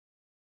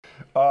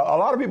A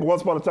lot of people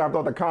once upon a time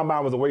thought the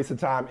combine was a waste of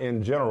time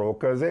in general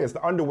because it's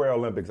the underwear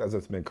Olympics, as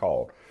it's been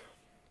called.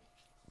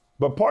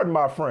 But pardon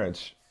my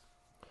French,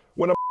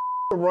 when a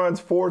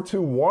runs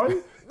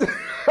 4.21,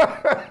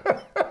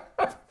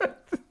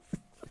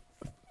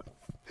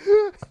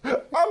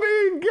 I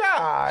mean,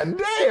 god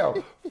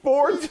damn,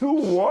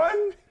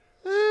 4.21,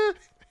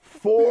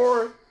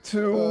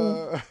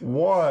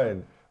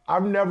 4.21.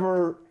 I've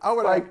never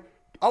I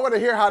want to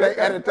hear how they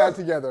edit that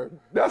together.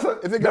 That's a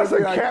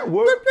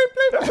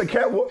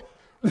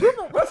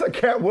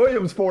Cat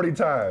Williams 40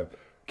 time.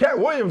 Cat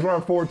Williams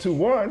run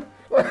 4.21.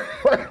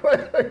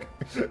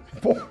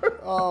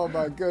 Oh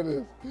my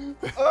goodness.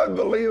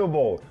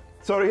 Unbelievable.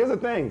 So here's the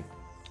thing.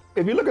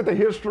 If you look at the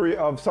history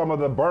of some of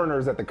the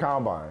burners at the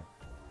combine,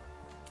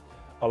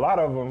 a lot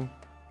of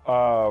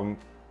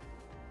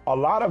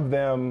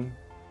them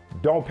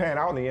don't pan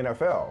out in the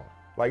NFL.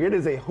 Like it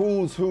is a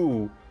who's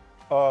who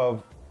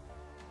of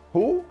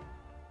who?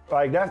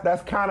 Like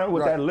that's kind of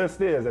what that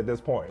list is at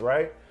this point,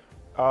 right?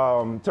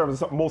 In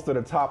terms of most of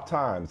the top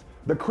times.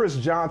 The Chris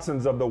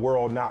Johnsons of the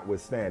world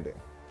notwithstanding.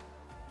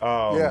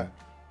 Yeah.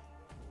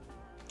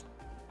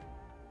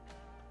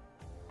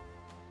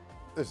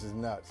 This is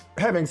nuts.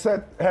 Having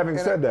said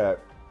that,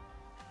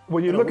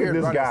 when you look at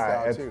this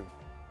guy,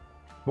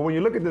 but when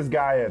you look at this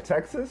guy at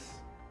Texas,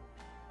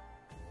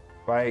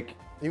 like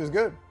he was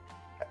good.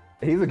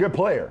 He's a good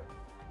player.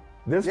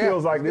 This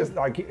feels like this,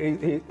 like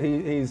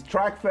he's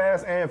track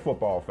fast and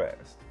football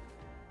fast.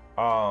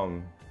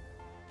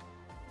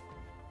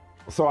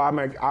 So I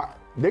mean,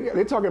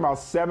 they're talking about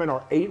 7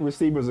 or 8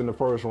 receivers in the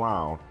first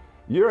round.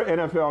 You're an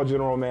NFL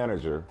general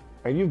manager,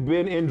 and you've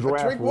been in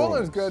draft rooms. Tariq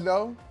Woolen's good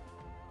though.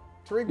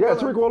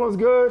 Tariq Woolen's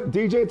good.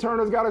 DJ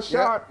Turner's got a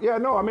shot. Yeah,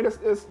 no, I mean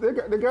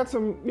they got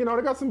some, they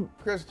got some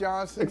Chris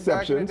Johnson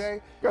exceptions. Back in the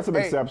day. Got some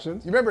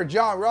exceptions. You remember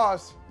John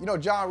Ross? You know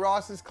John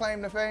Ross's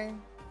claim to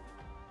fame?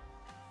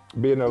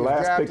 Being the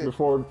last pick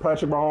before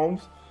Patrick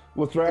Mahomes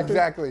was drafted.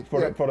 Exactly.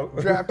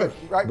 Drafted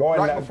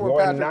right before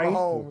Patrick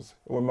Mahomes.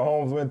 When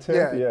Mahomes went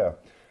 10th. Yeah.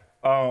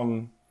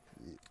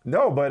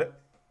 No, but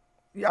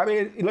I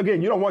mean, look,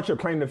 again, you don't want your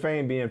claim to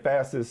fame being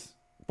fastest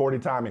 40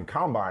 time in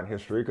combine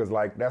history because,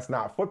 like, that's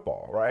not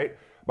football, right?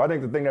 But I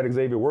think the thing that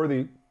Xavier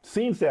Worthy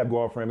seems to have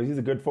going for him is he's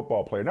a good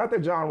football player. Not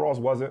that John Ross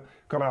wasn't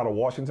coming out of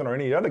Washington or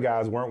any of the other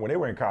guys weren't when they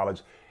were in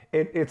college.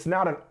 It's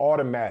not an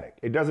automatic.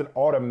 It doesn't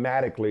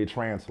automatically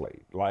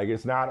translate. Like,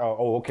 it's not,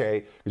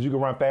 okay, because you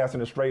can run fast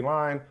in a straight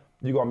line,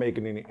 you're going to make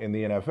it in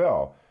the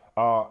NFL.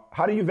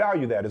 How do you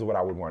value that is what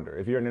I would wonder.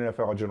 If you're an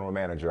NFL general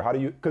manager, how do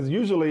you, because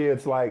usually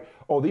it's like,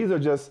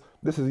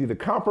 this is either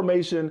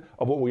confirmation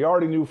of what we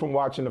already knew from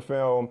watching the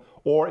film,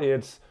 or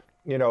it's,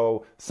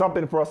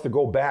 something for us to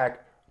go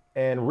back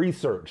and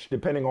research,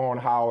 depending on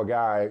how a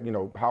guy,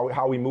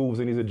 how he moves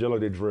in these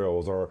agility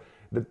drills. Or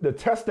the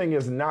testing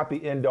is not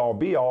the end all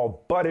be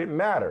all, but it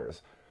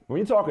matters. When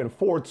you're talking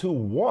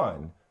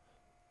 4.21,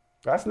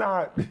 that's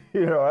not,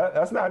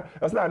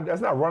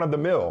 that's not run of the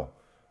mill.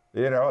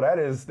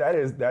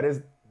 That's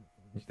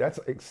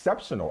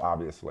exceptional,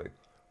 obviously.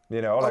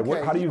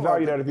 How do you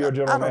value that if you're a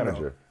general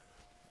manager?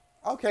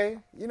 Okay,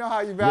 you know how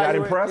you value You're not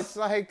impressed? It's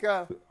like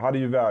how do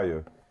you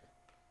value?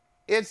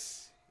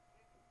 It's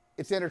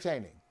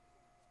entertaining.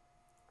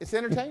 It's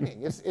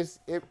entertaining.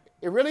 It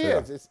really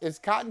is. It's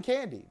cotton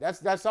candy.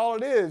 That's all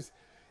it is.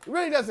 It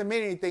really doesn't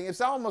mean anything.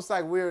 It's almost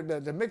like we're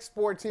the mixed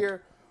sports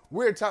here.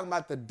 We're talking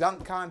about the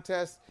dunk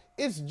contest.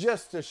 It's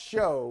just a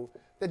show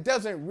that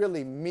doesn't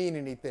really mean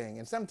anything.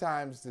 And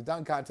sometimes the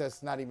dunk contest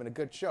is not even a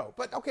good show.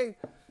 But okay,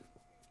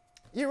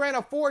 you ran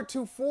a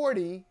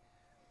 4.240.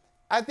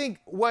 I think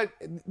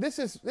this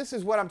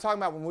is what I'm talking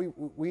about when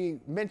we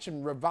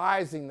mentioned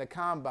revising the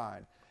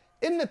combine.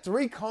 Isn't the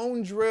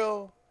three-cone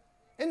drill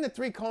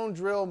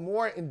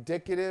more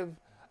indicative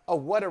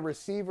of what a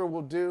receiver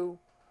will do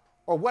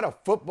or what a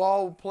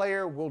football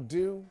player will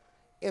do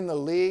in the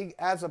league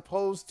as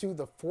opposed to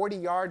the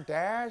 40-yard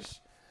dash?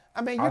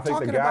 I mean, I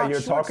think the guy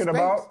you're talking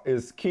about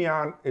is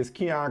Keon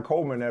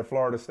Coleman out of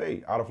Florida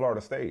State.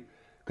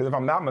 Because if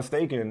I'm not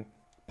mistaken,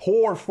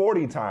 poor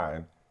 40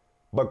 time,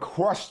 but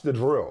crushed the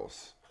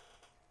drills.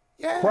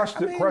 Yeah, crushed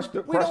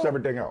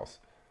everything else.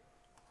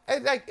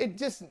 It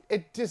just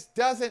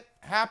doesn't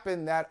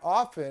happen that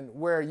often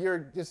where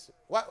you're just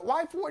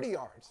why 40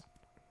 yards?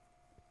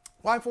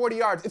 Why 40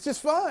 yards? It's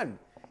just fun.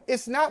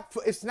 It's not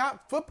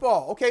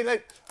football.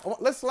 Okay,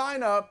 let's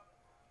line up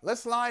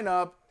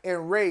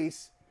and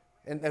race.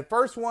 And the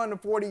first one to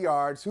 40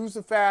 yards, who's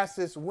the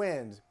fastest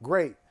wins.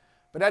 Great.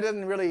 But that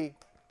really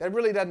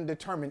doesn't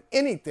determine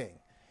anything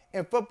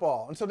in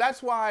football. And so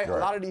that's why a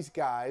lot of these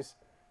guys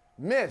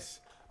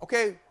miss.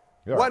 Okay,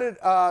 what did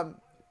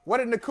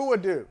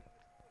Nakua do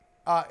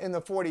in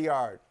the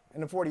 40-yard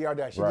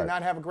dash? He did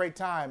not have a great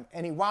time.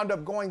 And he wound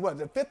up going,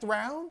 the 5th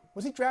round?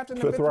 Was he drafted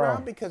in the 5th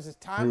round because his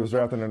time? He was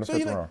drafted in the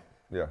 5th round.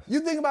 Yeah. You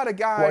think about a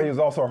guy. Well, he was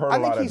also hurt a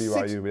lot at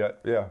BYU.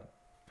 Yeah.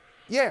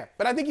 Yeah,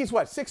 but I think he's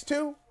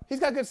 6'2"? He's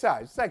got good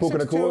size. It's like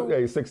 6'2". Yeah,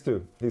 he's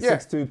 6'2". He's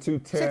 6'2",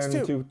 210,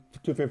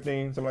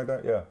 215, something like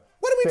that. Yeah.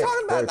 What are we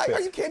talking about? Like,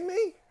 are you kidding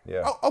me?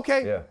 Yeah. Oh,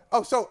 okay. Yeah.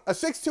 Oh, so a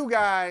 6'2"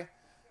 guy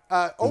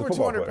over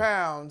 200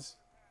 pounds.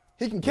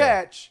 He can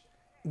catch,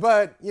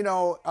 but you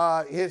know,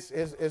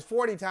 his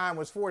 40 time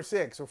was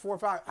 4.6 or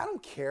 4.5. I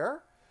don't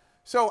care.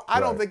 So I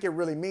don't think it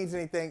really means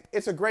anything.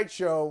 It's a great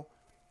show.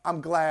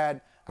 I'm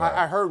glad.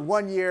 I heard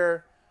one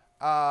year,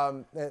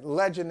 that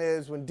legend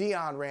is when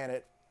Dion ran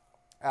it.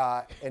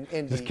 In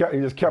Indy. He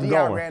just kept Dion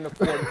going. ran the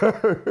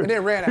 40 and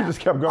then ran out. He just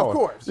kept going. Of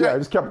course. Yeah, right?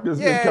 just kept going.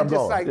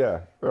 Like,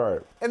 yeah,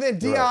 right. And then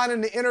Dion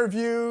in the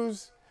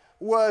interviews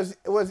was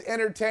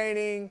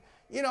entertaining.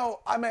 You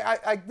know, I mean,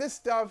 I this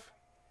stuff.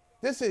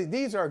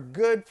 These are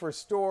good for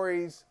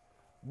stories,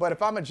 but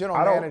if I'm a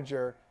general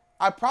manager,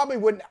 I probably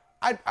wouldn't.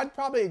 I'd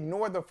probably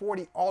ignore the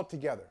 40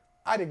 altogether.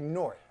 I'd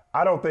ignore it.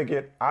 I don't think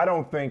it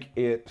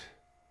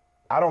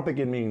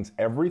means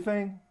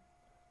everything.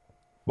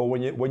 But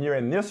when you're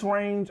in this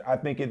range, I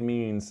think it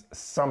means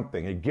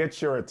something. It gets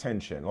your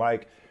attention.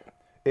 Like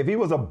if he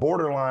was a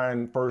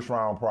borderline first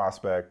round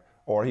prospect,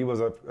 or he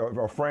was a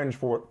fringe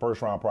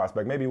first round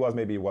prospect, maybe he was,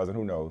 maybe he wasn't.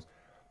 Who knows?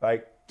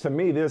 Like to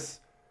me, this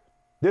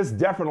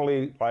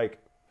definitely like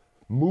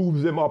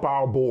moves him up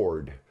our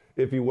board,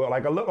 if you will.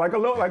 Like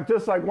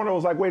just like one of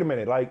those, like, wait a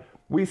minute, like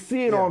we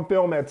see it on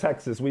film at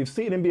Texas. We've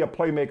seen him be a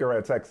playmaker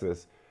at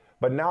Texas,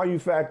 but now you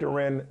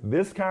factor in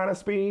this kind of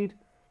speed.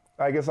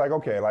 Like it's like,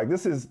 okay, like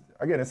this is,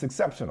 again, it's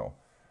exceptional.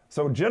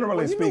 So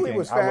generally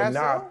speaking, I would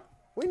not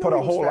put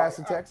a whole lot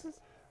in Texas.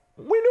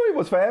 We knew he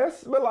was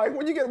fast, but like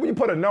when you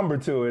put a number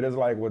to it, it's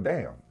like, well,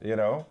 damn, you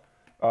know,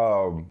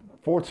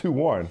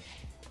 4.21.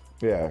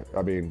 Yeah,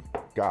 I mean,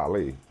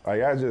 golly, like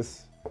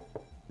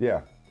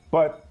yeah.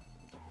 But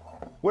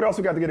what else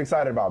we got to get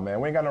excited about, man?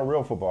 We ain't got no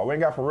real football. We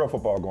ain't got for real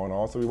football going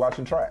on, so we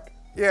watching track.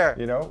 Yeah,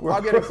 you know,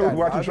 I'll get excited.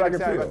 Watching track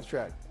and field.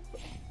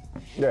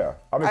 Yeah,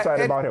 I'm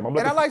excited about him.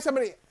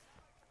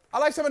 I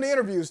like some of the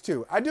interviews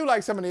too. I do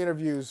like some of the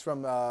interviews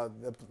from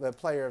the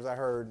players I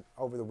heard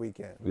over the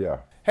weekend. Yeah.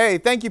 Hey,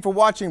 thank you for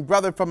watching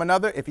Brother from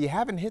Another. If you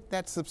haven't hit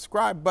that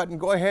subscribe button,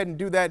 go ahead and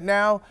do that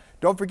now.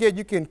 Don't forget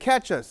you can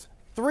catch us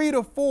 3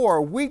 to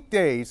 4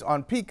 weekdays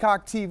on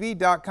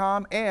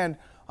PeacockTV.com and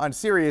on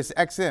Sirius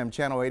XM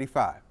Channel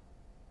 85.